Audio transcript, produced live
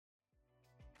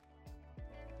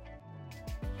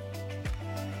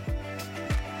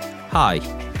Hi,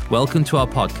 welcome to our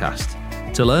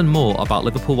podcast. To learn more about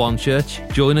Liverpool One Church,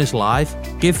 join us live,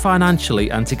 give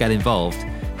financially and to get involved,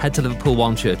 head to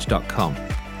liverpoolonechurch.com.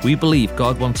 We believe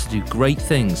God wants to do great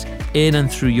things in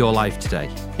and through your life today.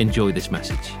 Enjoy this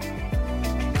message.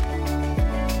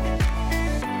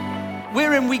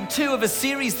 We're in week 2 of a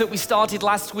series that we started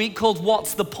last week called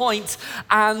What's the Point?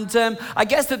 And I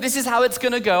guess that this is how it's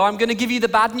going to go. I'm going to give you the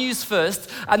bad news first,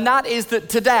 and that is that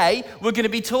today we're going to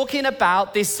be talking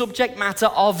about this subject matter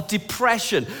of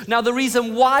depression. Now, the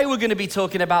reason why we're going to be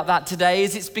talking about that today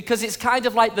is it's because it's kind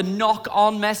of like the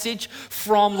knock-on message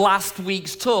from last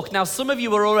week's talk. Now, some of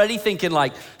you are already thinking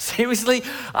like, seriously?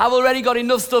 I've already got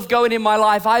enough stuff going in my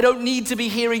life. I don't need to be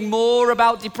hearing more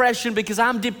about depression because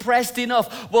I'm depressed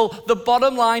enough. Well, the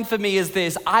bottom line for me is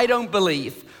this: I don't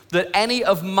believe that any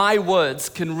of my words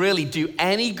can really do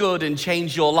any good and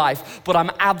change your life, but I'm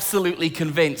absolutely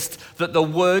convinced that the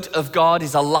Word of God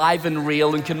is alive and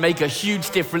real and can make a huge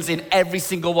difference in every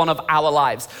single one of our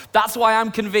lives. That's why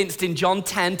I'm convinced in John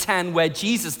 10:10, where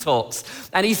Jesus talks,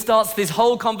 and he starts this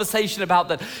whole conversation about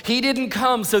that he didn't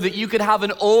come so that you could have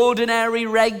an ordinary,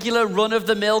 regular,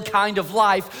 run-of-the-mill kind of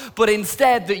life, but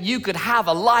instead that you could have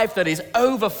a life that is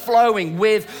overflowing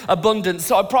with abundance.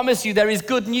 So I promise you there is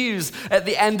good news at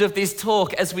the end of this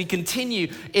talk as we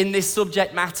continue in this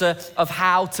subject matter of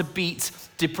how to beat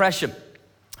depression.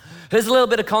 Here's a little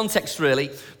bit of context, really.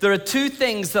 There are 2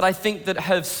 things that I think that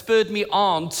have spurred me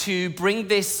on to bring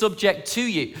this subject to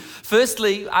you.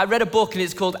 Firstly, I read a book and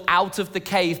it's called Out of the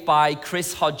Cave by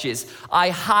Chris Hodges. I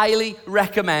highly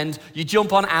recommend you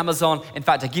jump on Amazon. In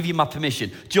fact, I give you my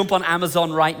permission. Jump on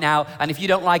Amazon right now, and if you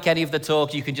don't like any of the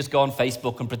talk, you can just go on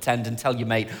Facebook and pretend and tell your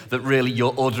mate that really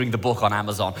you're ordering the book on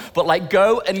Amazon. But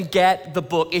go and get the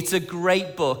book. It's a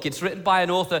great book. It's written by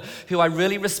an author who I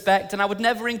really respect, and I would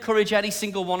never encourage any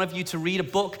single one of you to read a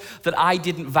book that I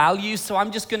didn't value. So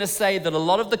I'm just going to say that a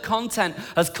lot of the content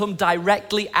has come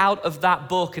directly out of that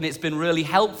book, and it's been really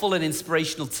helpful and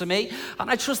inspirational to me, and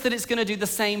I trust that it's going to do the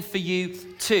same for you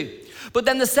too. But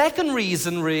then the second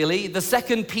reason, really, the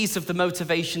second piece of the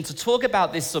motivation to talk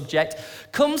about this subject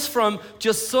comes from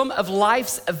just some of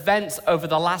life's events over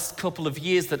the last couple of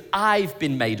years that I've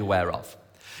been made aware of.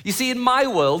 You see, in my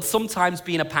world, sometimes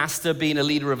being a pastor, being a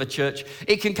leader of a church,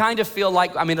 it can kind of feel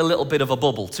like I'm in a little bit of a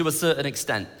bubble to a certain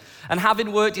extent. And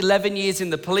having worked 11 years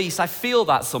in the police, I feel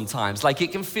that sometimes.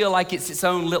 It can feel like it's its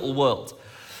own little world.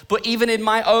 But even in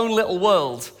my own little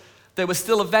world, there were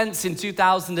still events in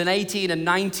 2018 and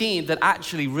 19 that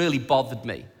actually really bothered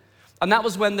me. And that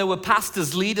was when there were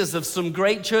pastors, leaders of some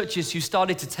great churches who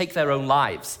started to take their own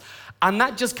lives. And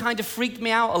that just kind of freaked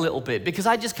me out a little bit, because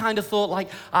I just kind of thought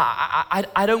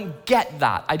I don't get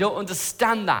that. I don't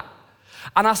understand that.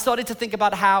 And I started to think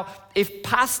about how if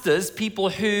pastors, people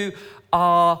who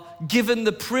are given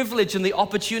the privilege and the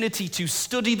opportunity to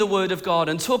study the Word of God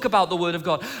and talk about the Word of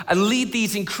God and lead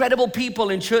these incredible people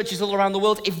in churches all around the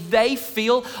world, if they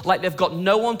feel like they've got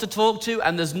no one to talk to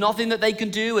and there's nothing that they can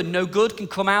do and no good can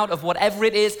come out of whatever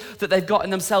it is that they've gotten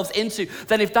themselves into,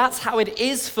 then if that's how it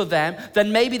is for them,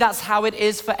 then maybe that's how it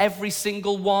is for every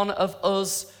single one of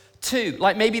us too.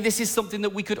 Maybe this is something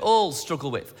that we could all struggle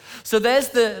with. So there's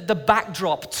the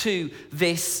backdrop to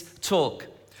this talk.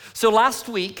 So last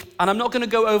week, and I'm not going to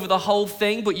go over the whole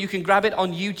thing, but you can grab it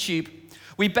on YouTube,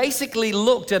 we basically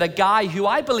looked at a guy who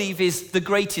I believe is the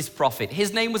greatest prophet.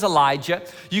 His name was Elijah.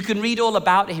 You can read all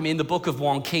about him in the book of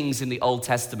 1 Kings in the Old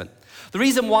Testament. The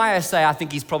reason why I say I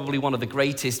think he's probably one of the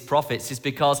greatest prophets is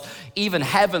because even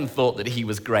heaven thought that he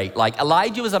was great.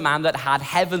 Elijah was a man that had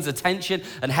heaven's attention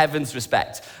and heaven's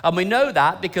respect. And we know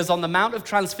that because on the Mount of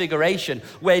Transfiguration,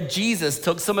 where Jesus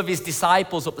took some of his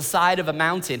disciples up the side of a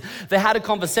mountain, they had a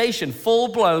conversation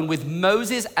full-blown with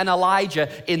Moses and Elijah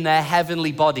in their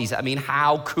heavenly bodies. I mean,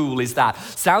 how cool is that?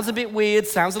 Sounds a bit weird,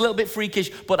 sounds a little bit freakish,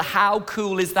 but how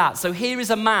cool is that? So here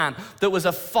is a man that was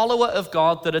a follower of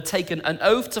God, that had taken an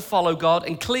oath to follow God,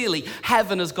 and clearly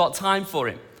heaven has got time for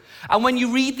him. And when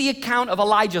you read the account of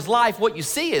Elijah's life, what you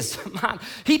see is, man,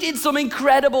 he did some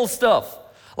incredible stuff.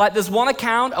 There's one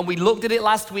account, and we looked at it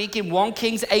last week in 1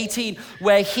 Kings 18,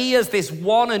 where he, as this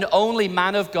one and only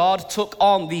man of God, took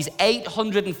on these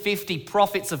 850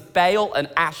 prophets of Baal and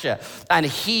Asher, and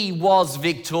he was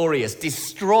victorious,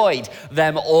 destroyed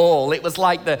them all. It was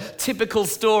like the typical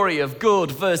story of good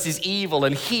versus evil,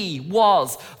 and he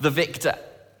was the victor.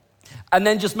 And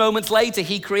then just moments later,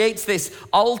 he creates this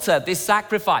altar, this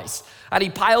sacrifice, and he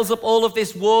piles up all of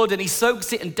this wood and he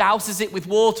soaks it and douses it with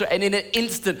water. And in an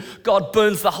instant, God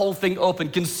burns the whole thing up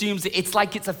and consumes it. It's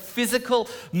like it's a physical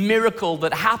miracle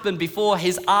that happened before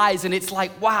his eyes. And it's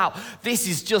like, wow, this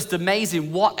is just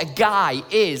amazing. What a guy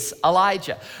is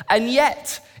Elijah. And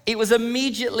yet, it was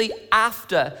immediately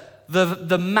after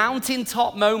the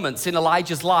mountaintop moments in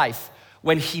Elijah's life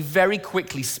when he very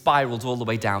quickly spiraled all the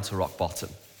way down to rock bottom.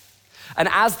 And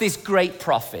as this great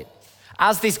prophet,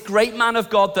 as this great man of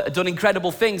God that had done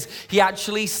incredible things, he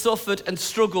actually suffered and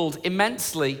struggled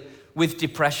immensely with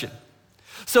depression.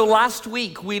 So last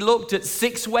week, we looked at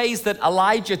 6 ways that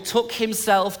Elijah took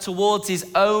himself towards his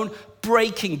own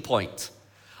breaking point.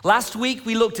 Last week,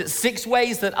 we looked at 6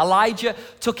 ways that Elijah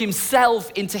took himself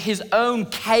into his own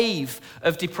cave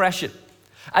of depression.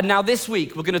 And now this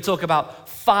week, we're going to talk about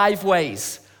 5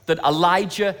 ways that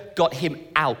Elijah got him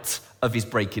out of his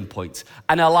breaking point.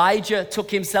 And Elijah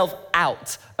took himself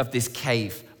out of this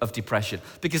cave of depression.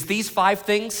 Because these 5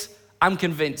 things, I'm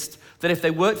convinced that if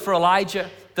they worked for Elijah,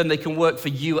 then they can work for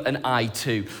you and I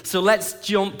too. So let's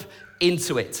jump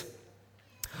into it.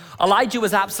 Elijah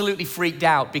was absolutely freaked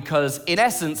out because, in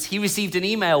essence, he received an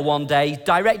email one day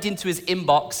direct into his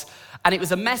inbox, and it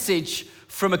was a message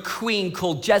from a queen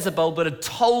called Jezebel that had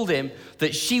told him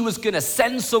that she was going to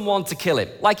send someone to kill him.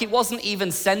 Like, it wasn't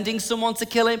even sending someone to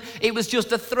kill him. It was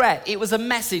just a threat. It was a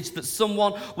message that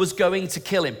someone was going to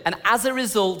kill him. And as a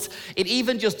result, it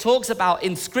even just talks about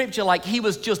in scripture, like he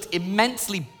was just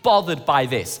immensely bothered by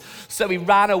this. So he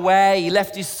ran away, he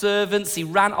left his servants, he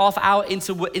ran off out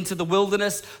into the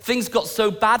wilderness. Things got so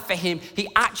bad for him, he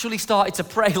actually started to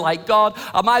pray like, God,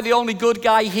 am I the only good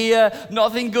guy here?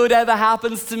 Nothing good ever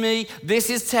happens to me.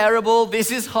 This is terrible.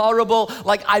 This is horrible.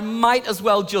 Like, I might as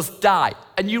well just die.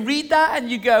 And you read that and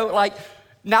you go like,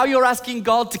 now you're asking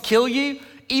God to kill you,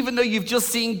 even though you've just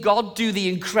seen God do the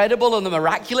incredible and the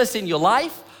miraculous in your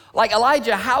life? Like,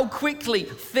 Elijah, how quickly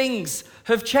things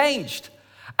have changed.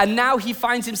 And now he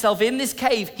finds himself in this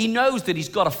cave. He knows that he's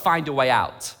got to find a way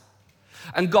out.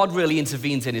 And God really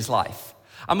intervenes in his life.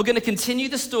 And we're going to continue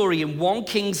the story in 1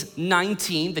 Kings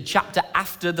 19, the chapter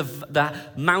after the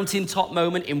mountaintop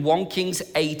moment in 1 Kings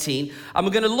 18. And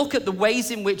we're going to look at the ways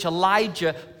in which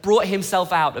Elijah brought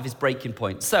himself out of his breaking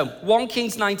point. So 1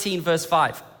 Kings 19, verse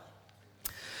 5.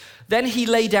 Then he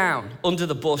lay down under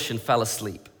the bush and fell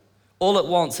asleep. All at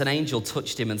once an angel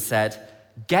touched him and said,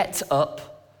 "Get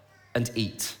up and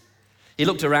eat." He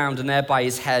looked around, and there by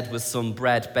his head was some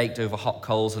bread baked over hot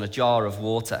coals and a jar of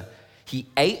water. He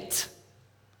ate,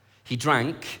 he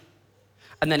drank,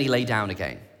 and then he lay down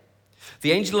again.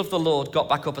 The angel of the Lord got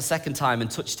back up a second time and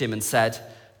touched him and said,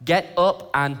 "Get up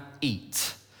and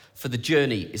eat, for the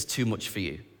journey is too much for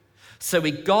you." So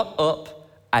he got up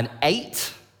and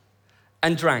ate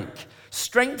and drank,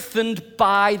 strengthened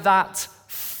by that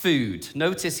food.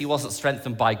 Notice he wasn't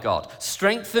strengthened by God.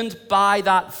 Strengthened by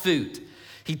that food.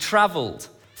 He traveled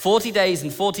 40 days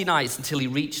and 40 nights until he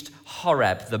reached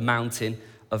Horeb, the mountain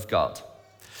of God.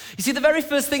 You see, the very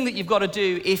first thing that you've got to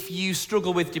do if you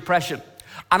struggle with depression,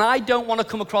 and I don't want to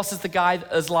come across as the guy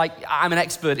as like, I'm an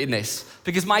expert in this,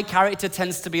 because my character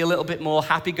tends to be a little bit more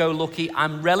happy-go-lucky.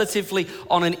 I'm relatively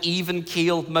on an even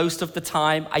keel most of the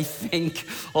time, I think.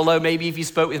 Although maybe if you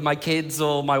spoke with my kids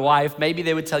or my wife, maybe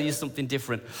they would tell you something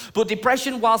different. But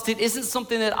depression, whilst it isn't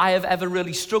something that I have ever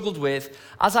really struggled with,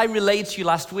 as I relayed to you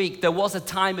last week, there was a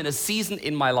time and a season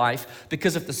in my life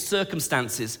because of the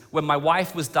circumstances when my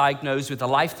wife was diagnosed with a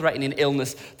life-threatening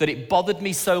illness that it bothered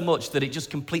me so much that it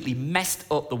just completely messed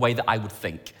up the way that I would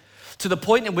think. To the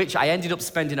point in which I ended up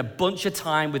spending a bunch of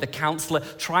time with a counselor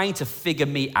trying to figure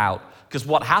me out. Because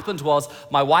what happened was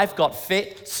my wife got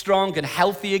fit, strong, and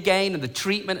healthy again, and the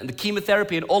treatment and the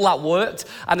chemotherapy and all that worked.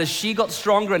 And as she got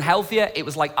stronger and healthier, it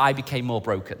was like I became more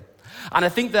broken. And I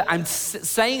think that I'm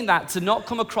saying that to not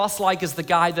come across like as the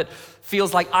guy that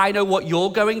feels like I know what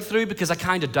you're going through, because I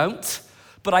kind of don't.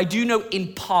 But I do know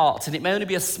in part, and it may only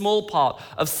be a small part,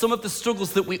 of some of the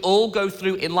struggles that we all go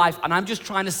through in life. And I'm just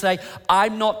trying to say,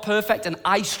 I'm not perfect, and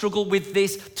I struggle with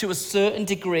this to a certain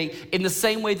degree, in the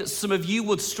same way that some of you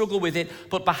would struggle with it,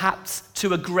 but perhaps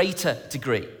to a greater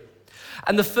degree.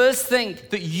 And the first thing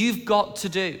that you've got to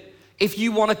do, if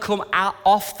you want to come out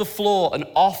off the floor and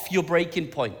off your breaking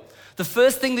point, the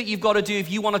first thing that you've got to do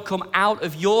if you want to come out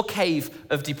of your cave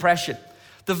of depression,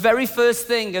 the very first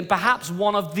thing, and perhaps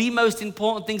one of the most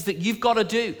important things that you've got to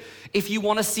do if you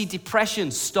want to see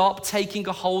depression stop taking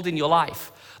a hold in your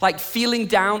life, like feeling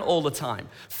down all the time,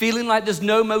 feeling like there's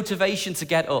no motivation to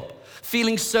get up,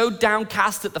 feeling so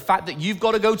downcast at the fact that you've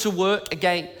got to go to work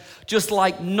again, Just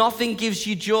like nothing gives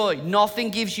you joy, nothing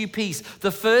gives you peace,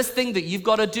 the first thing that you've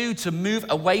got to do to move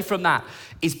away from that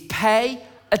is pay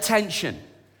attention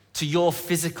to your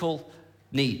physical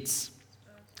needs.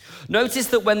 Notice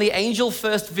that when the angel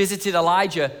first visited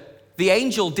Elijah, the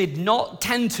angel did not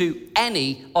tend to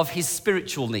any of his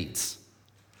spiritual needs.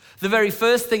 The very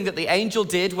first thing that the angel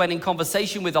did when in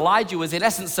conversation with Elijah was in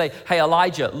essence say, hey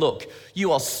Elijah, look,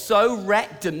 you are so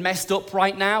wrecked and messed up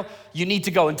right now, you need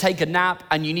to go and take a nap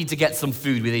and you need to get some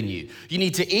food within you. You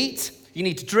need to eat, you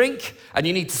need to drink, and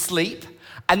you need to sleep.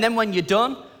 And then when you're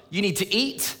done, you need to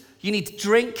eat, you need to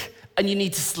drink, and you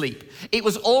need to sleep. It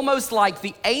was almost like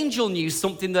the angel knew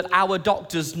something that our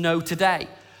doctors know today.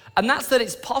 And that's that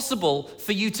it's possible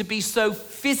for you to be so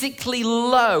physically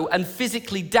low and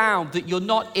physically down that you're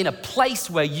not in a place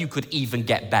where you could even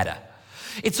get better.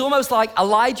 It's almost like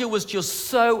Elijah was just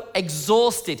so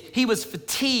exhausted. He was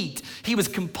fatigued. He was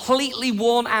completely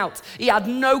worn out. He had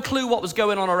no clue what was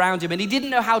going on around him and he didn't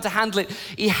know how to handle it.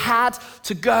 He had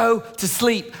to go to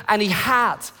sleep and he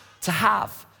had to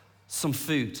have some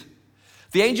food.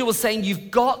 The angel was saying,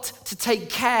 you've got to take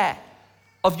care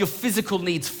of your physical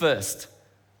needs first.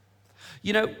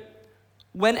 You know,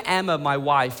 when Emma, my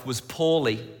wife, was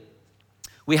poorly,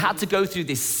 we had to go through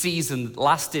this season that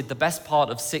lasted the best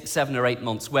part of 6, 7, or 8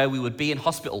 months where we would be in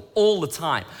hospital all the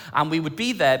time. And we would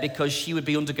be there because she would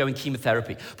be undergoing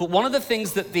chemotherapy. But one of the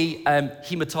things that the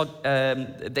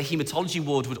hematology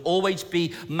ward would always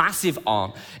be massive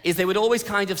on is they would always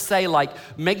kind of say like,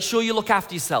 make sure you look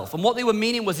after yourself. And what they were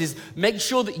meaning is make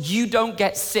sure that you don't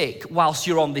get sick whilst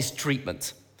you're on this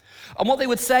treatment. And what they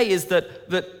would say is that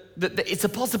it's a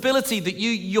possibility that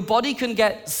your body can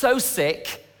get so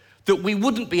sick that we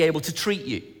wouldn't be able to treat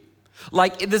you.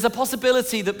 Like there's a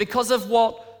possibility that because of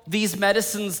what these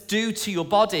medicines do to your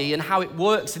body and how it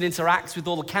works and interacts with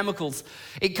all the chemicals,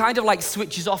 it kind of like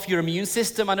switches off your immune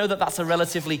system. I know that that's a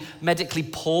relatively medically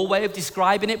poor way of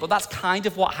describing it, but that's kind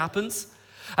of what happens.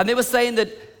 And they were saying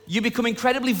that you become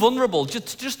incredibly vulnerable,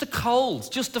 just a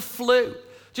cold, just a flu.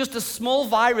 Just a small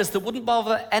virus that wouldn't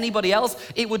bother anybody else,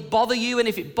 it would bother you, and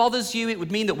if it bothers you, it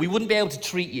would mean that we wouldn't be able to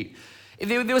treat you.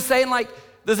 They were saying like,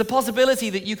 there's a possibility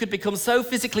that you could become so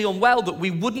physically unwell that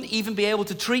we wouldn't even be able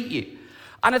to treat you.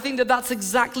 And I think that that's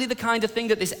exactly the kind of thing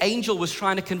that this angel was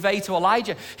trying to convey to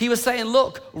Elijah. He was saying,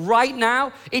 look, right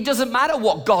now, it doesn't matter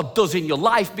what God does in your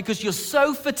life because you're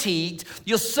so fatigued,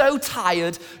 you're so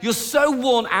tired, you're so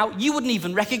worn out, you wouldn't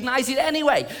even recognize it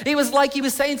anyway. It was like he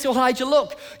was saying to Elijah,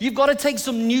 look, you've got to take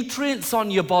some nutrients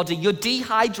on your body. You're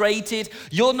dehydrated,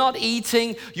 you're not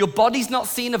eating, your body's not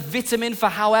seeing a vitamin for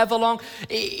however long.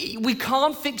 We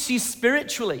can't fix you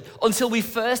spiritually until we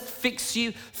first fix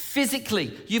you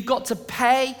physically. You've got to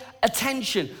pay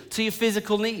attention to your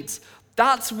physical needs.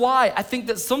 That's why I think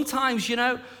that sometimes, you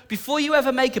know, before you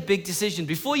ever make a big decision,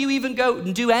 before you even go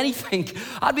and do anything,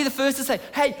 I'd be the first to say,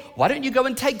 hey, why don't you go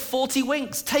and take 40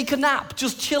 winks, take a nap,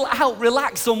 just chill out,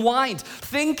 relax, unwind.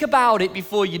 Think about it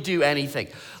before you do anything.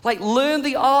 Like learn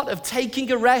the art of taking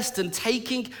a rest and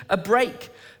taking a break,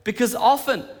 because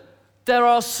often there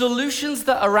are solutions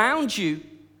that are around you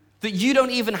that you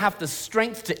don't even have the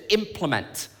strength to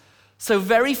implement. So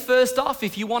very first off,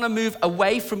 if you want to move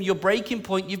away from your breaking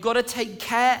point, you've got to take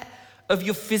care of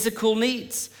your physical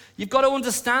needs. You've got to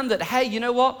understand that, hey, you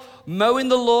know what? Mowing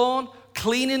the lawn,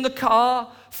 cleaning the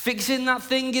car, fixing that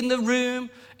thing in the room,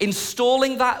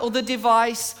 installing that other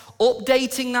device,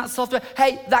 updating that software,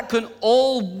 hey, that can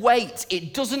all wait.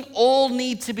 It doesn't all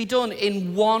need to be done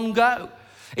in one go.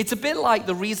 It's a bit like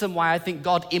the reason why I think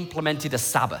God implemented a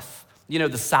Sabbath. You know,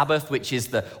 the Sabbath, which is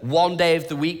the one day of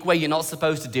the week where you're not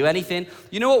supposed to do anything.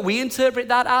 You know what we interpret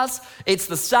that as? It's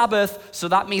the Sabbath, so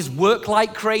that means work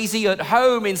like crazy at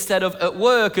home instead of at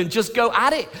work and just go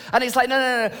at it. And it's like,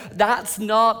 no, that's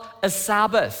not a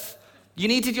Sabbath. You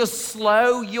need to just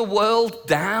slow your world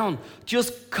down.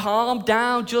 Just calm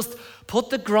down. Just put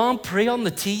the Grand Prix on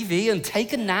the TV and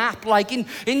take a nap. Like,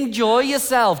 enjoy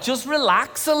yourself. Just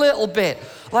relax a little bit.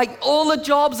 Like, all the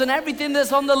jobs and everything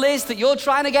that's on the list that you're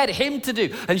trying to get him to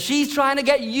do and she's trying to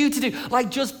get you to do, like,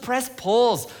 just press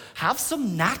pause. Have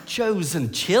some nachos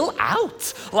and chill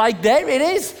out. Like, there it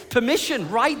is. Permission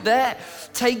right there.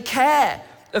 Take care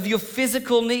of your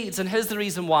physical needs. And here's the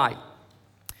reason why.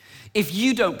 If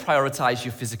you don't prioritize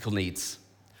your physical needs,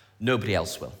 nobody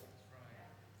else will.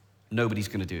 Nobody's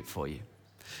going to do it for you.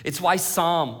 It's why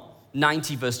Psalm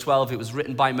 90 verse 12, it was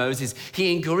written by Moses.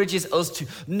 He encourages us to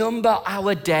number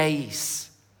our days.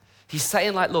 He's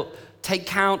saying like, look, take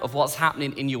count of what's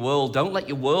happening in your world. Don't let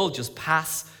your world just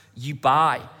pass you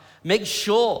by. Make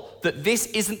sure that this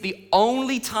isn't the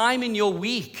only time in your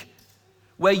week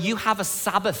where you have a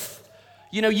Sabbath.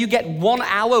 You know, you get 1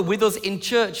 hour with us in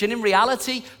church, and in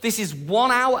reality, this is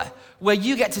 1 hour where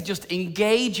you get to just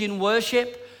engage in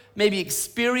worship, maybe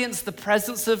experience the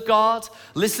presence of God,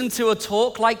 listen to a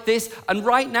talk like this, and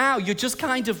right now, you're just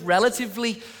kind of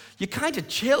you're kind of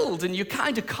chilled and you're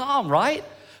kind of calm, right?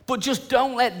 But just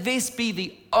don't let this be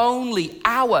the only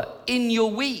hour in your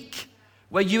week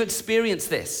where you experience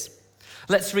this.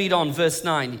 Let's read on, verse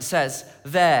 9. It says,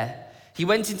 there, he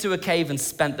went into a cave and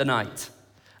spent the night.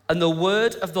 And the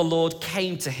word of the Lord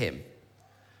came to him.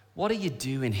 What are you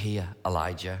doing here,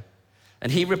 Elijah?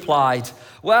 And he replied,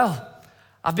 well,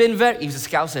 he was a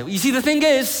scouser. You see, the thing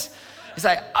is, he's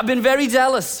like, I've been very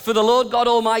jealous for the Lord God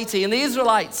Almighty, and the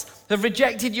Israelites have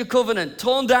rejected your covenant,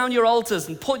 torn down your altars,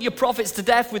 and put your prophets to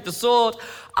death with the sword.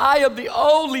 I am the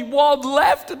only one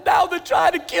left, and now they're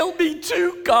trying to kill me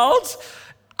too, God.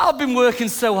 I've been working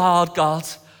so hard, God.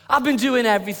 I've been doing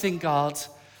everything, God.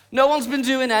 No one's been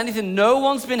doing anything. No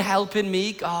one's been helping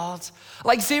me, God.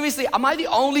 Like, seriously, am I the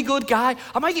only good guy?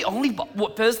 Am I the only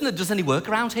person that does any work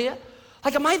around here?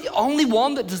 Like, am I the only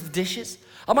one that does the dishes?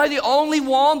 Am I the only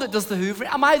one that does the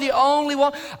hoovering? Am I the only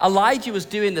one? Elijah was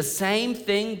doing the same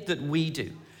thing that we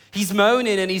do. He's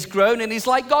moaning and he's groaning. He's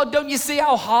like, God, don't you see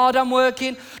how hard I'm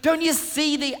working? Don't you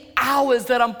see the hours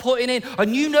that I'm putting in?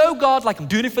 And you know, God, like, I'm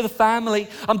doing it for the family.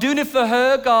 I'm doing it for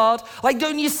her, God. Like,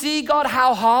 don't you see, God,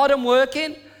 how hard I'm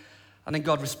working? And then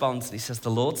God responds and he says, the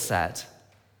Lord said,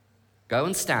 go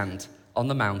and stand on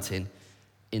the mountain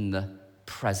in the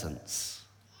presence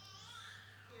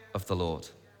of the Lord.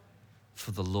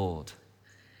 For the Lord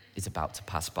is about to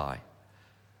pass by.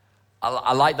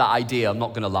 I like that idea, I'm not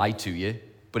going to lie to you,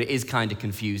 but it is kind of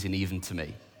confusing even to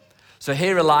me. So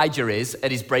here Elijah is at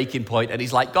his breaking point, and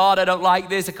he's like, God, I don't like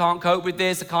this, I can't cope with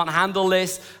this, I can't handle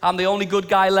this, I'm the only good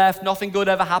guy left, nothing good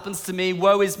ever happens to me,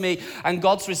 woe is me. And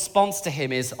God's response to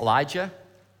him is, Elijah,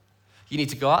 you need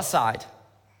to go outside,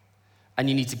 and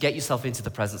you need to get yourself into the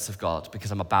presence of God,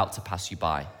 because I'm about to pass you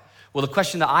by. Well, the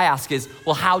question that I ask is,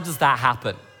 well, how does that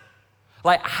happen?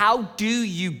 Like, how do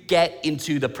you get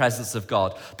into the presence of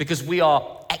God? Because we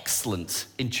are excellent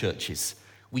in churches.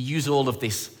 We use all of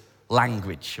this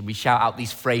language and we shout out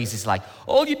these phrases like,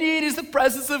 all you need is the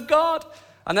presence of God.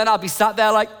 And then I'll be sat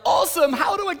there like, awesome,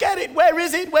 how do I get it? Where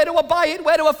is it? Where do I buy it?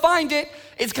 Where do I find it?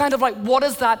 It's kind of like, what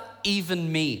does that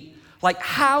even mean? Like,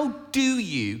 how do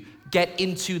you get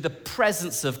into the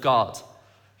presence of God?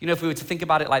 You know, if we were to think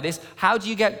about it like this, how do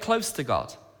you get close to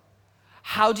God?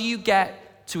 How do you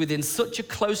get to within such a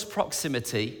close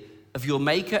proximity of your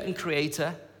maker and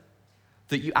creator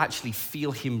that you actually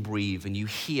feel him breathe and you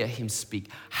hear him speak?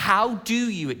 How do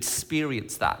you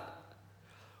experience that?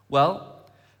 Well,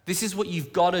 this is what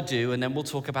you've got to do, and then we'll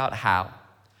talk about how.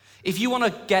 If you want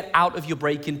to get out of your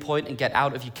breaking point and get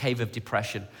out of your cave of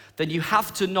depression, then you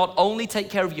have to not only take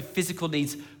care of your physical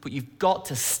needs, but you've got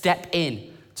to step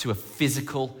in to a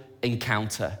physical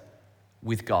encounter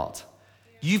with God.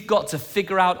 You've got to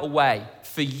figure out a way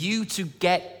for you to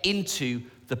get into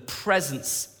the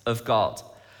presence of God.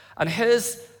 And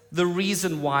here's the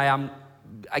reason why I'm,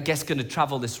 going to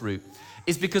travel this route,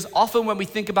 is because often when we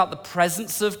think about the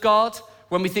presence of God,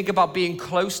 when we think about being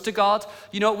close to God,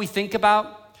 you know what we think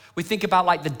about? We think about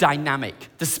like the dynamic,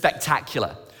 the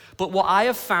spectacular. But what I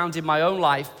have found in my own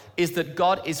life is that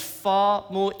God is far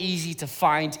more easy to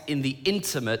find in the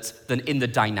intimate than in the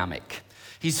dynamic.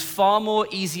 He's far more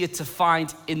easier to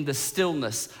find in the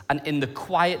stillness and in the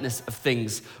quietness of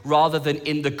things rather than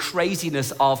in the craziness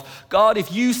of, God,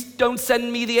 if you don't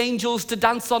send me the angels to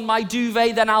dance on my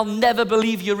duvet, then I'll never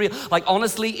believe you're real. Like,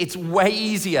 honestly, it's way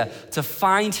easier to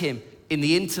find him in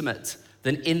the intimate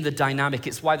than in the dynamic.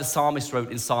 It's why the psalmist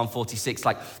wrote in Psalm 46,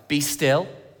 like, be still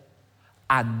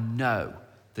and know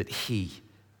that he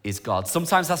is God.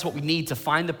 Sometimes that's what we need to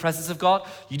find the presence of God.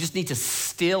 You just need to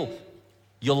still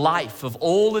your life of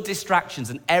all the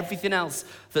distractions and everything else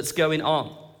that's going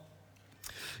on.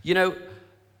 You know,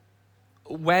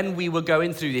 when we were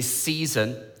going through this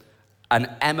season and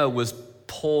Emma was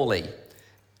poorly,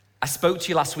 I spoke to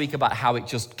you last week about how it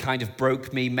just kind of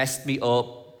broke me, messed me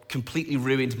up, completely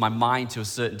ruined my mind to a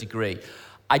certain degree.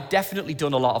 I'd definitely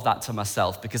done a lot of that to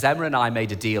myself because Emma and I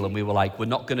made a deal and we were like, we're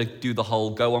not going to do the whole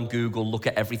go on Google, look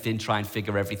at everything, try and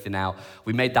figure everything out.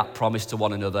 We made that promise to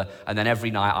one another, and then every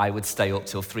night I would stay up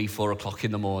till 3-4 o'clock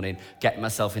in the morning, getting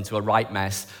myself into a right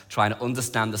mess, trying to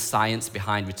understand the science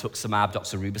behind rituximab,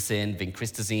 doxorubicin,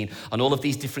 vincristazine, and all of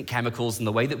these different chemicals and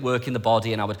the way that work in the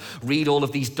body. And I would read all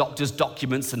of these doctors'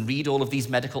 documents and read all of these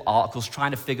medical articles,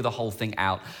 trying to figure the whole thing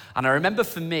out. And I remember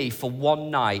for me, for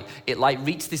one night, it like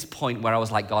reached this point where I was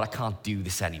like, like, God, I can't do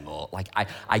this anymore. Like,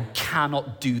 I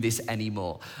cannot do this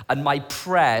anymore. And my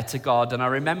prayer to God, and I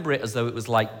remember it as though it was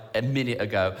like a minute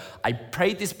ago, I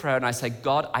prayed this prayer and I said,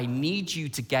 God, I need you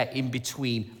to get in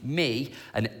between me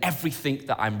and everything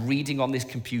that I'm reading on this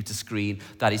computer screen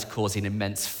that is causing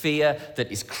immense fear,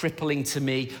 that is crippling to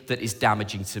me, that is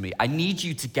damaging to me. I need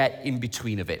you to get in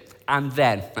between of it. And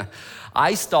then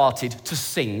I started to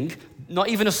sing, not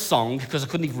even a song, because I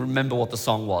couldn't even remember what the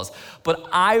song was, but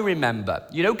I remember,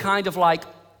 kind of like,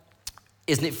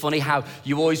 isn't it funny how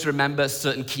you always remember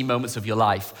certain key moments of your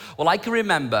life? Well, I can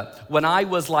remember when I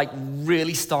was like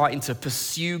really starting to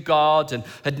pursue God and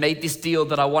had made this deal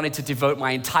that I wanted to devote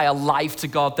my entire life to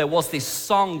God. There was this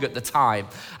song at the time,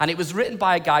 and it was written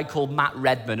by a guy called Matt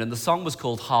Redman, and the song was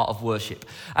called Heart of Worship.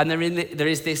 And there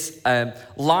is this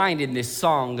line in this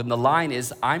song, and the line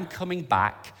is, I'm coming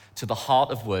back to the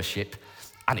heart of worship,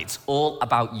 and it's all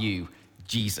about you,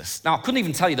 Jesus. Now, I couldn't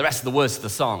even tell you the rest of the words of the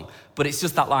song, but it's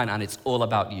just that line, and it's all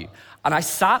about you. And I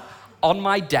sat on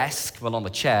my desk, well, on the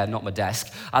chair, not my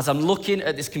desk, as I'm looking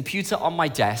at this computer on my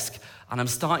desk, and I'm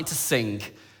starting to sing,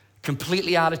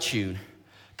 completely out of tune,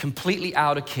 completely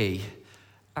out of key.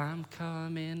 I'm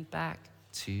coming back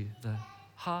to the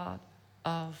heart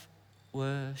of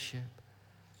worship,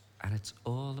 and it's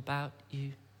all about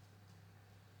you.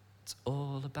 It's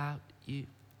all about you,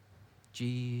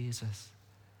 Jesus.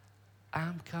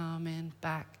 I'm coming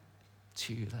back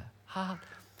to the heart.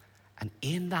 And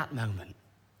in that moment,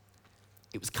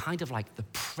 it was kind of like the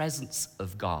presence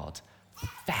of God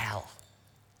fell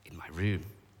in my room.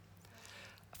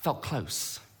 I felt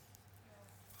close.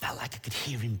 Felt like I could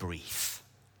hear him breathe.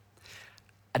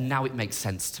 And now it makes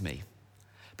sense to me.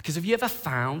 Because have you ever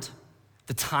found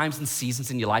the times and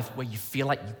seasons in your life where you feel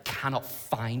like you cannot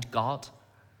find God?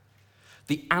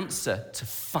 The answer to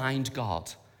find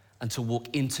God and to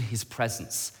walk into his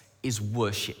presence is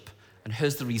worship. And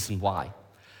here's the reason why.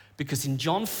 Because in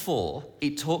John 4,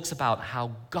 it talks about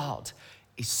how God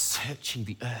is searching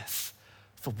the earth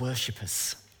for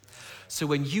worshipers. So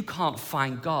when you can't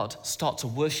find God, start to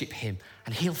worship him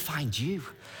and he'll find you.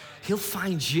 He'll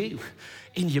find you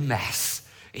in your mess,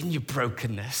 in your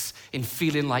brokenness, in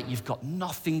feeling like you've got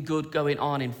nothing good going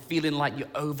on, in feeling like you're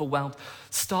overwhelmed.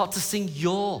 Start to sing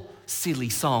your silly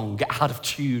song out of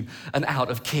tune and out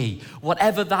of key,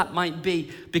 whatever that might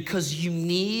be, because you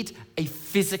need a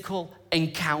physical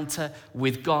encounter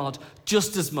with God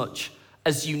just as much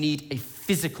as you need a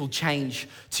physical change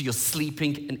to your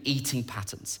sleeping and eating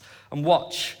patterns. And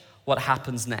watch what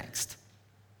happens next.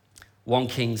 1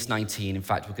 Kings 19, in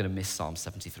fact, we're going to miss Psalm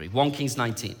 73. 1 Kings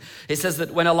 19. It says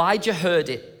that when Elijah heard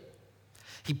it,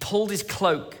 he pulled his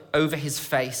cloak over his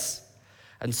face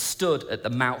and stood at the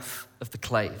mouth of the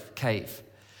cave.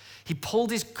 He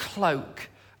pulled his cloak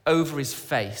over his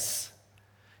face.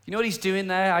 You know what he's doing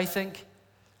there, I think?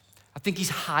 I think he's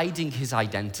hiding his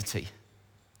identity.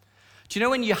 Do you know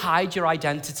when you hide your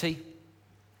identity?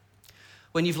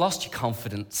 When you've lost your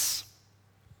confidence.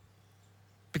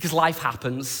 Because life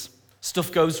happens.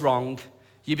 Stuff goes wrong,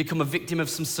 you become a victim of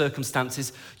some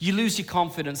circumstances, you lose your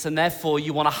confidence, and therefore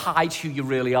you want to hide who you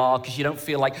really are because you don't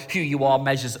feel like who you are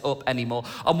measures up anymore.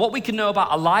 And what we can know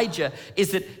about Elijah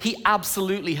is that he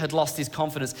absolutely had lost his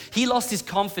confidence. He lost his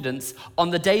confidence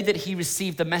on the day that he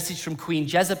received the message from Queen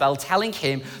Jezebel telling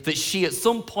him that she at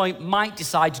some point might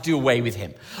decide to do away with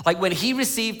him. Like when he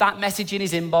received that message in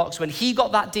his inbox, when he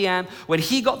got that DM, when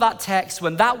he got that text,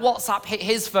 when that WhatsApp hit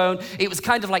his phone, it was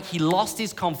kind of like he lost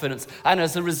his confidence. And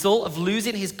as a result of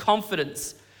losing his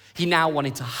confidence, he now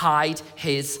wanted to hide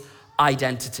his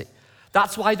identity.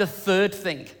 That's why the third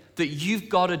thing that you've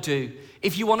got to do,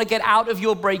 if you want to get out of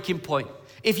your breaking point,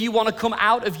 if you want to come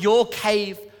out of your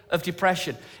cave of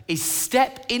depression, is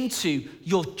step into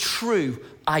your true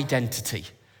identity.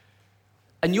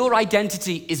 And your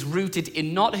identity is rooted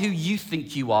in not who you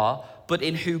think you are, but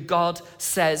in who God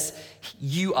says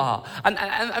you are.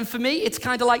 And for me, it's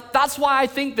kind of like, that's why I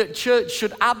think that church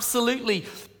should absolutely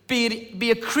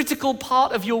be a critical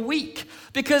part of your week.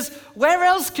 Because where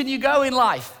else can you go in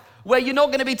life where you're not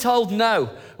going to be told no,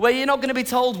 where you're not going to be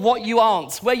told what you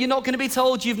aren't, where you're not going to be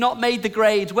told you've not made the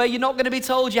grade, where you're not going to be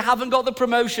told you haven't got the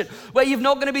promotion, where you're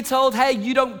not going to be told, hey,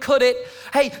 you don't cut it.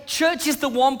 Hey, church is the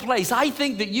one place I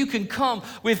think that you can come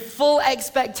with full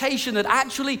expectation that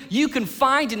actually you can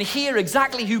find and hear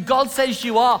exactly who God says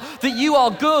you are, that you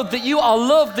are good, that you are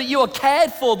loved, that you are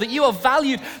cared for, that you are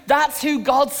valued. That's who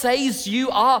God says you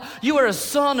are. You are a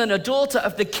son and a daughter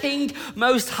of the King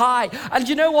Most High. And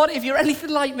you know what? If you're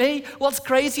anything like me, what's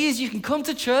crazy is you can come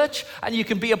to church and you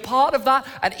can be a part of that.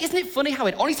 And isn't it funny how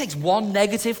it only takes one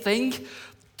negative thing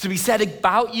to be said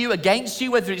about you, against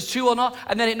you, whether it's true or not,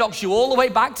 and then it knocks you all the way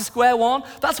back to square one.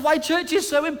 That's why church is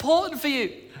so important for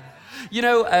you. You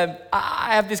know,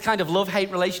 I have this kind of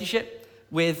love-hate relationship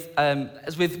with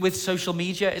social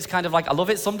media. It's kind of like I love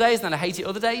it some days and then I hate it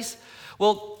other days.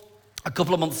 Well, a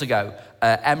couple of months ago,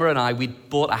 Emma and I, we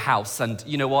bought a house, and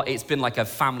you know what? It's been like a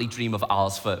family dream of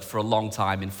ours for a long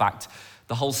time. In fact,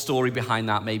 the whole story behind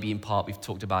that, maybe in part, we've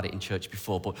talked about it in church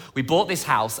before, but we bought this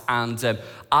house, and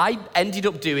I ended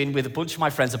up doing with a bunch of my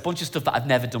friends a bunch of stuff that I've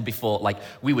never done before. Like,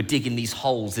 we were digging these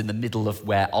holes in the middle of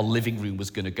where our living room was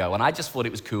going to go, and I just thought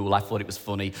it was cool. I thought it was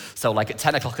funny. So like at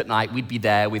 10 o'clock at night, we'd be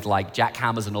there with like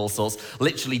jackhammers and all sorts,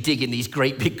 literally digging these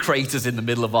great big craters in the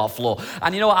middle of our floor.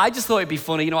 And you know what? I just thought it'd be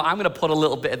funny. You know, I'm going to put a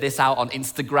little bit of this out on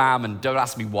Instagram, and don't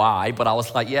ask me why, but I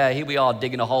was like, yeah, here we are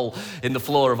digging a hole in the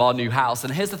floor of our new house.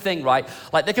 And here's the thing, right?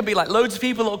 Like, there can be like loads of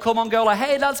people that will come on and go like,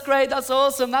 hey, that's great, that's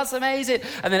awesome, that's amazing.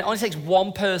 And then it only takes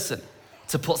one person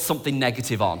to put something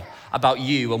negative on about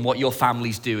you and what your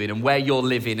family's doing and where you're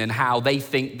living and how they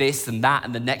think this and that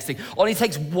and the next thing. Only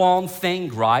takes one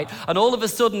thing, right? And all of a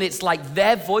sudden it's like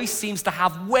their voice seems to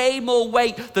have way more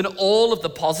weight than all of the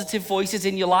positive voices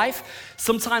in your life.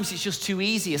 Sometimes it's just too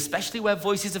easy, especially where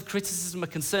voices of criticism are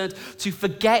concerned, to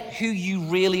forget who you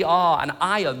really are. And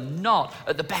I am not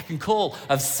at the beck and call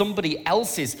of somebody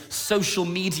else's social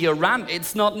media rant.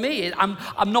 It's not me. I'm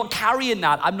not carrying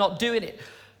that. I'm not doing it.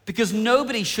 Because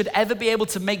nobody should ever be able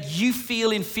to make you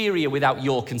feel inferior without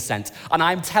your consent. And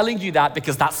I'm telling you that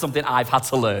because that's something I've had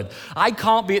to learn. I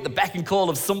can't be at the beck and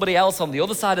call of somebody else on the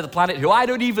other side of the planet who I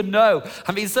don't even know.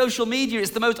 I mean, social media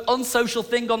is the most unsocial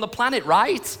thing on the planet,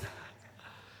 right?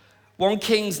 1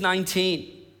 Kings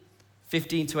 19,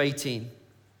 15 to 18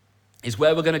 is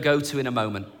where we're going to go to in a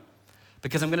moment.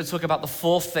 Because I'm going to talk about the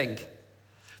fourth thing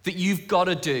that you've got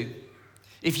to do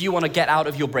if you want to get out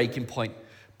of your breaking point.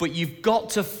 But you've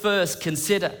got to first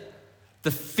consider the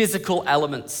physical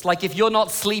elements. Like if you're not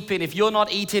sleeping, if you're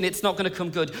not eating, it's not going to come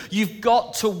good. You've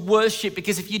got to worship,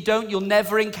 because if you don't, you'll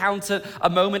never encounter a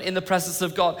moment in the presence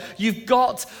of God. You've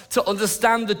got to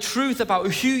understand the truth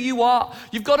about who you are.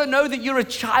 You've got to know that you're a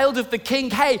child of the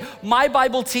King. Hey, my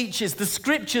Bible teaches, the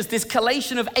scriptures, this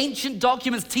collation of ancient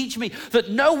documents teach me that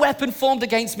no weapon formed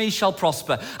against me shall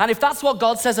prosper. And if that's what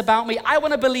God says about me, I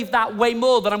want to believe that way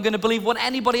more than I'm going to believe what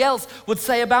anybody else would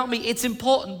say about me. It's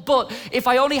important. But if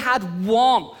I only had one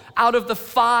out of the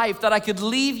 5 that I could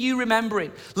leave you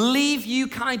remembering, leave you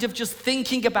kind of just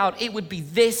thinking about, it would be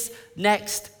this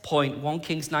next point. 1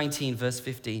 Kings 19, verse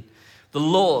 15. The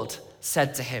Lord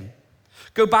said to him,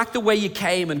 go back the way you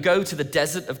came and go to the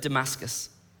desert of Damascus.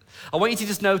 I want you to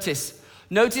just notice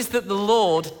that the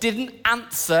Lord didn't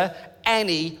answer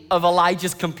any of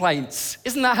Elijah's complaints.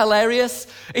 Isn't that hilarious?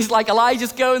 It's like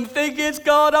Elijah's going, thinking,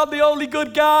 God, I'm the only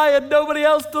good guy and nobody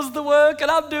else does the work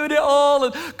and I'm doing it all.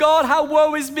 And God, how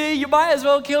woe is me? You might as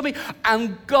well kill me.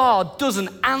 And God doesn't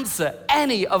answer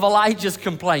any of Elijah's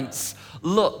complaints.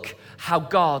 Look how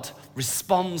God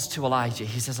responds to Elijah.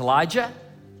 He says, Elijah,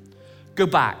 go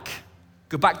back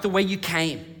the way you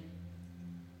came.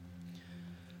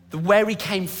 Where he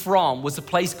came from was a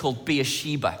place called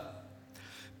Beersheba.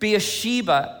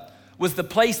 Beersheba was the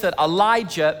place that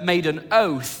Elijah made an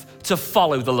oath to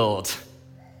follow the Lord.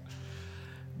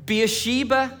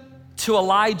 Beersheba to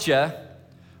Elijah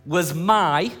was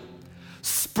my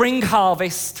spring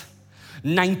harvest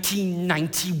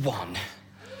 1991.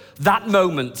 That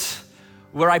moment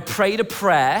where I prayed a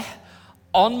prayer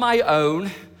on my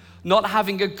own, not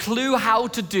having a clue how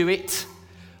to do it,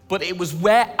 but it was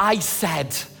where I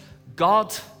said,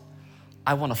 God,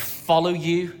 I want to follow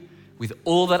you with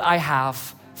all that I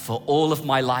have for all of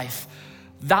my life.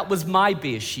 That was my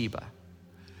Beersheba.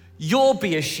 Your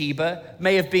Beersheba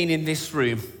may have been in this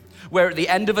room, where at the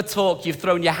end of a talk, you've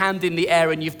thrown your hand in the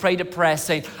air and you've prayed a prayer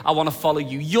saying, I want to follow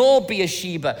you. Your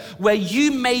Beersheba, where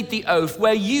you made the oath,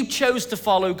 where you chose to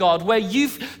follow God, where you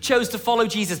chose to follow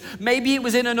Jesus. Maybe it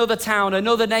was in another town,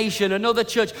 another nation, another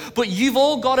church, but you've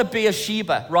all got a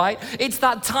Beersheba, right? It's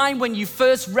that time when you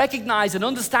first recognize and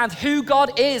understand who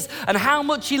God is and how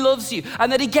much he loves you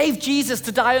and that he gave Jesus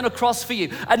to die on a cross for you.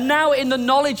 And now in the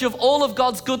knowledge of all of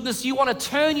God's goodness, you want to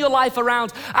turn your life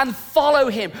around and follow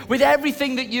him with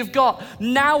everything that you've got.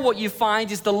 Now what you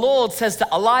find is the Lord says to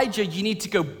Elijah, you need to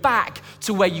go back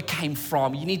to where you came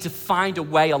from. You need to find a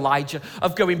way, Elijah,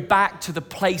 of going back to the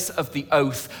place of the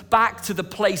oath, back to the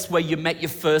place where you met your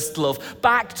first love,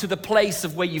 back to the place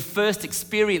of where you first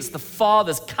experienced the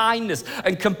Father's kindness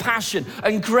and compassion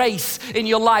and grace in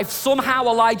your life. Somehow,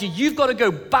 Elijah, you've got to go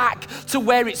back to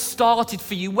where it started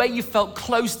for you, where you felt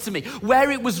close to me, where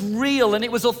it was real and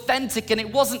it was authentic and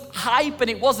it wasn't hype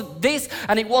and it wasn't this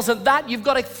and it wasn't that. You've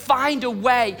got to find a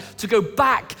way to go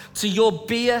back to your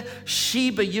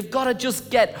Beersheba. You've got to just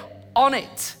get on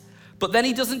it. But then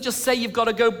he doesn't just say you've got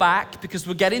to go back, because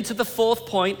we're getting to the fourth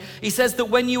point. He says that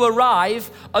when you arrive,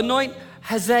 anoint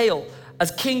Hazael as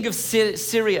king of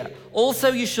Syria.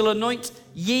 Also you shall anoint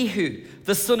Jehu,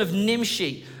 the son of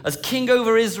Nimshi, as king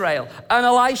over Israel, and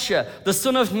Elisha, the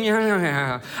son of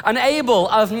and Abel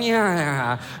of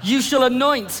you shall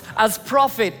anoint as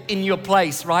prophet in your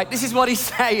place, right? This is what he's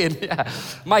saying.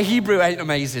 My Hebrew ain't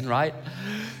amazing, right?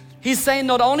 He's saying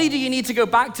not only do you need to go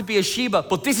back to Beersheba,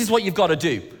 but this is what you've got to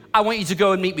do. I want you to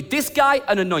go and meet with this guy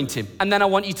and anoint him. And then I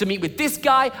want you to meet with this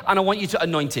guy and I want you to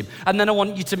anoint him. And then I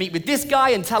want you to meet with this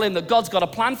guy and tell him that God's got a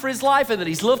plan for his life and that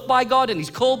he's loved by God and he's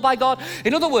called by God.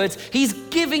 In other words, he's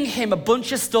giving him a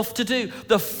bunch of stuff to do.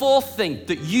 The fourth thing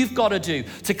that you've got to do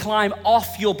to climb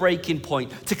off your breaking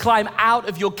point, to climb out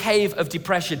of your cave of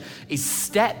depression, is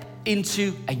step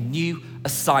into a new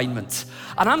assignment.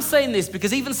 And I'm saying this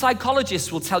because even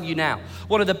psychologists will tell you now,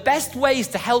 one of the best ways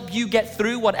to help you get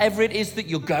through whatever it is that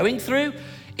you're going through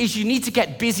is you need to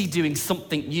get busy doing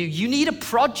something new. You need a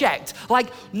project. Like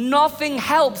nothing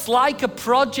helps like a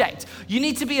project. You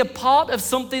need to be a part of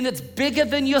something that's bigger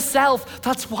than yourself.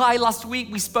 That's why last week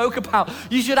we spoke about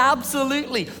you should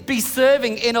absolutely be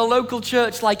serving in a local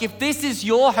church. Like if this is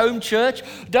your home church,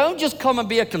 don't just come and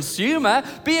be a consumer,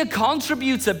 be a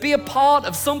contributor, be a part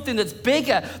of something that's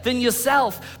bigger than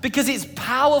yourself, because it's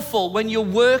powerful when you're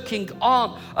working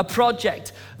on a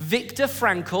project. Viktor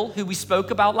Frankl, who we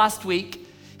spoke about last week,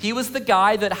 he was the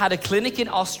guy that had a clinic in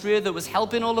Austria that was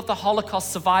helping all of the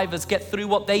Holocaust survivors get through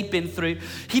what they'd been through.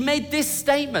 He made this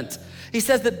statement. He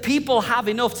says that people have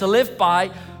enough to live by,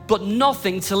 but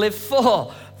nothing to live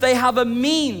for. They have a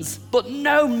means, but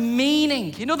no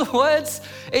meaning. In other words,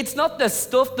 it's not the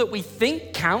stuff that we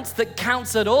think counts that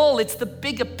counts at all. It's the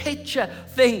bigger picture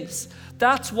things.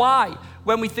 That's why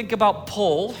when we think about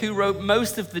Paul, who wrote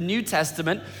most of the New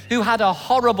Testament, who had a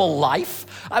horrible life.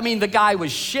 I mean, the guy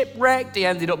was shipwrecked. He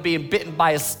ended up being bitten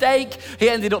by a snake. He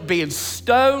ended up being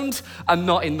stoned, and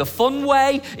not in the fun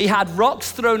way. He had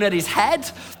rocks thrown at his head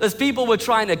as people were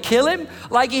trying to kill him.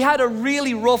 Like, he had a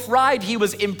really rough ride. He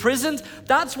was imprisoned.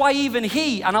 That's why even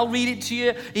he, and I'll read it to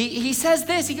you, he says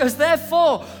this. He goes,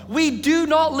 therefore, we do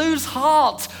not lose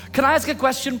heart. Can I ask a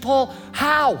question, Paul?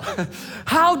 How?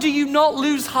 How do you not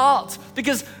lose heart?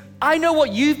 Because I know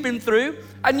what you've been through,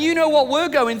 and you know what we're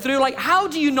going through. Like, how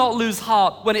do you not lose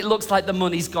heart when it looks like the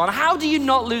money's gone? How do you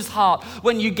not lose heart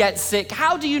when you get sick?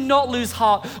 How do you not lose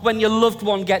heart when your loved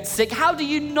one gets sick? How do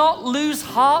you not lose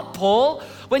heart, Paul,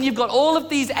 when you've got all of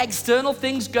these external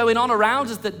things going on around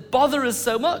us that bother us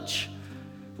so much?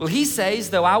 Well, he says,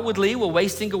 though outwardly we're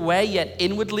wasting away, yet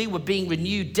inwardly we're being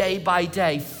renewed day by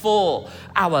day, for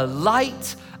our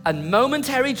light and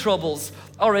momentary troubles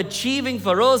are achieving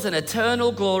for us an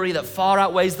eternal glory that far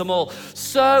outweighs them all.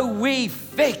 So we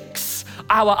fix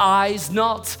our eyes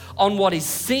not on what is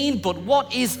seen, but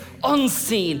what is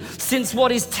unseen, since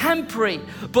what is temporary,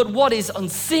 but what is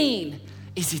unseen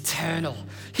is eternal.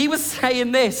 He was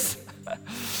saying this.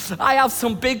 I have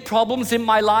some big problems in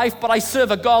my life, but I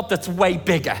serve a God that's way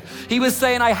bigger. He was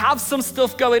saying, I have some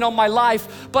stuff going on in my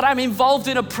life, but I'm involved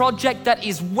in a project that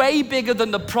is way bigger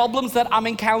than the problems that I'm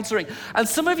encountering. And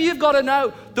some of you have got to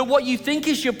know that what you think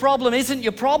is your problem isn't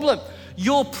your problem.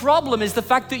 Your problem is the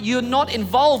fact that you're not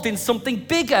involved in something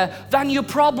bigger than your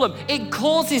problem. It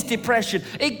causes depression.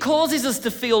 It causes us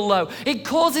to feel low. It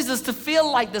causes us to feel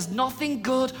like there's nothing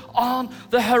good on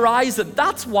the horizon.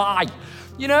 That's why.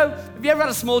 You know, have you ever had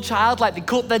a small child, like they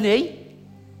cut their knee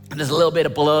and there's a little bit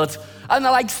of blood and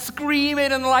they're like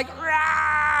screaming and they're like,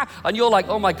 rah! And you're like,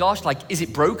 oh my gosh, like, is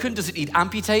it broken? Does it need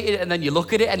amputated? And then you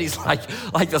look at it and it's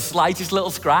like the slightest little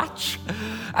scratch.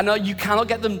 And you cannot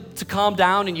get them to calm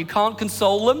down and you can't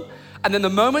console them. And then the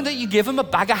moment that you give them a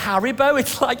bag of Haribo,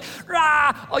 it's like,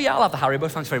 rah! Oh yeah, I'll have the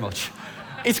Haribo, thanks very much.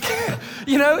 It's,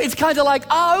 you know, it's kind of like,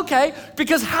 oh, okay,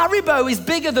 because Haribo is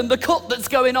bigger than the cut that's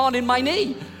going on in my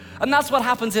knee. And that's what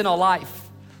happens in our life.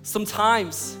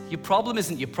 Sometimes your problem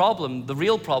isn't your problem. The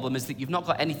real problem is that you've not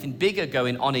got anything bigger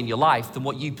going on in your life than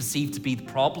what you perceive to be the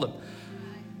problem.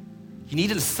 You need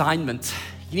an assignment.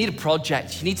 You need a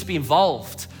project. You need to be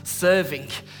involved, serving,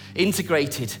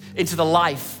 integrated into the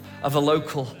life of a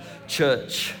local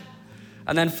church.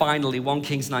 And then finally, 1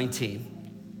 Kings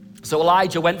 19. So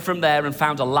Elijah went from there and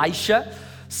found Elisha,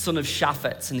 son of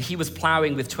Shaphat, and he was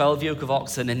plowing with 12 yoke of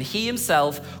oxen, and he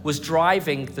himself was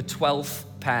driving the 12th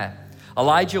pair.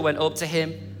 Elijah went up to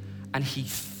him, and he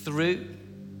threw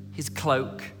his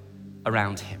cloak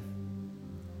around him.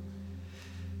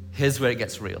 Here's where it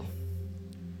gets real.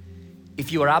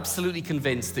 If you are absolutely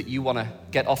convinced that you want to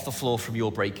get off the floor from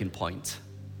your breaking point,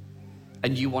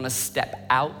 and you want to step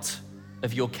out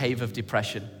of your cave of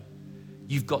depression,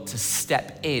 you've got to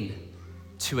step in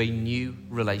to a new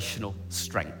relational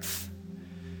strength.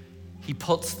 He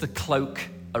puts the cloak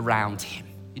around him.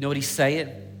 You know what he's saying?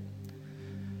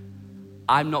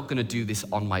 I'm not going to do this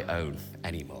on my own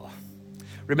anymore.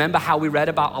 Remember how we read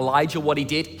about Elijah, what he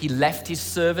did? He left his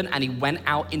servant and he went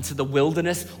out into the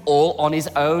wilderness all on his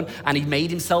own, and he made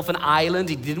himself an island.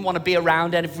 He didn't want to be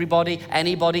around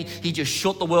anybody. He just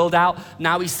shut the world out.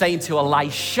 Now he's saying to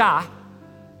Elisha,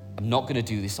 I'm not going to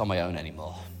do this on my own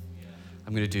anymore.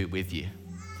 I'm going to do it with you.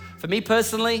 For me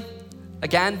personally,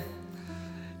 again,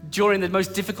 during the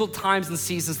most difficult times and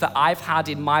seasons that I've had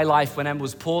in my life when Emma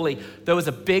was poorly, there was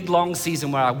a big, long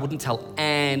season where I wouldn't tell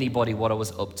anybody what I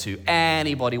was up to,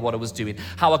 anybody what I was doing,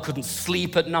 how I couldn't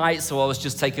sleep at night, so I was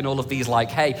just taking all of these like,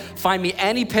 hey, find me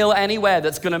any pill anywhere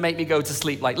that's gonna make me go to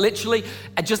sleep. Like literally,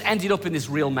 I just ended up in this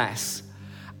real mess.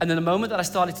 And then the moment that I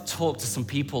started to talk to some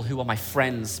people who are my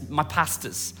friends, my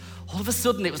pastors, all of a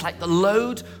sudden it was like the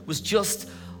load was just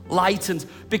lightened,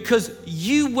 because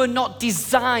you were not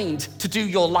designed to do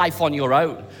your life on your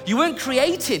own. You weren't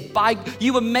created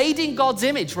you were made in God's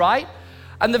image, right?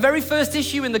 And the very first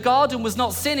issue in the garden was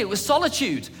not sin, it was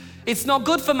solitude. It's not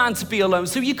good for man to be alone,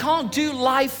 so you can't do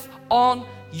life on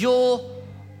your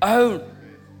own.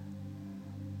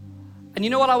 And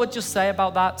you know what I would just say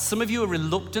about that? Some of you are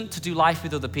reluctant to do life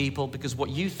with other people because what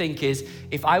you think is,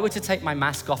 if I were to take my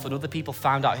mask off and other people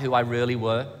found out who I really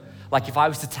were, like if I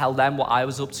was to tell them what I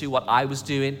was up to, what I was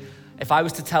doing, if I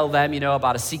was to tell them,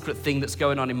 about a secret thing that's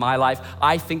going on in my life,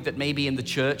 I think that maybe in the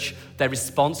church, their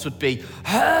response would be,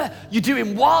 huh? You're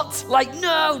doing what? Like,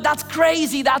 no, that's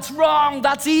crazy, that's wrong,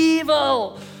 that's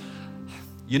evil.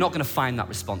 You're not gonna find that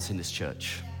response in this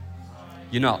church.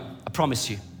 You're not, I promise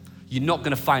you. You're not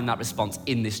gonna find that response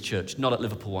in this church, not at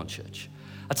Liverpool One Church.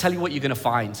 I'll tell you what you're gonna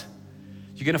find.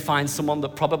 You're gonna find someone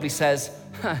that probably says,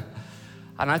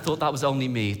 and I thought that was only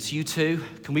me. It's you too.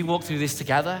 Can we walk through this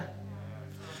together?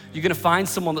 You're gonna find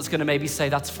someone that's gonna maybe say,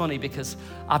 that's funny because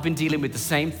I've been dealing with the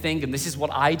same thing and this is what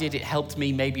I did, it helped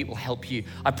me, maybe it will help you.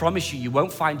 I promise you, you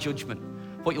won't find judgment.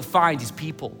 What you'll find is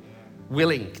people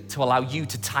willing to allow you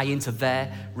to tie into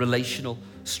their relational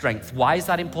strength. Why is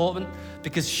that important?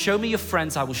 Because show me your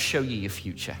friends, I will show you your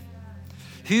future.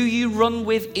 Who you run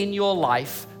with in your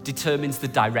life determines the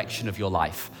direction of your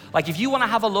life. Like if you want to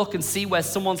have a look and see where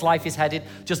someone's life is headed,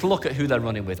 just look at who they're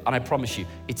running with. And I promise you,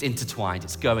 it's intertwined,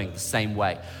 it's going the same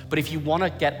way. But if you want to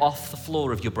get off the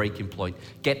floor of your breaking point,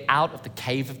 get out of the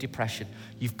cave of depression,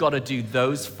 you've got to do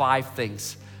those 5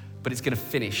 things. But it's going to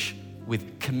finish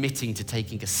with committing to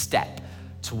taking a step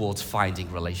towards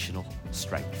finding relational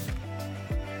strength.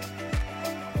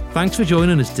 Thanks for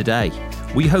joining us today.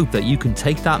 We hope that you can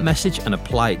take that message and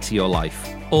apply it to your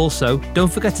life. Also,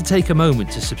 don't forget to take a moment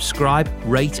to subscribe,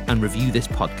 rate, and review this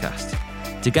podcast.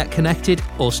 To get connected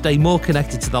or stay more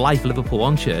connected to the life of Liverpool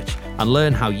One Church and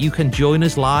learn how you can join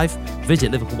us live,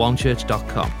 visit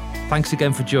liverpoolonechurch.com. Thanks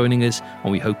again for joining us,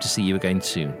 and we hope to see you again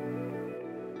soon.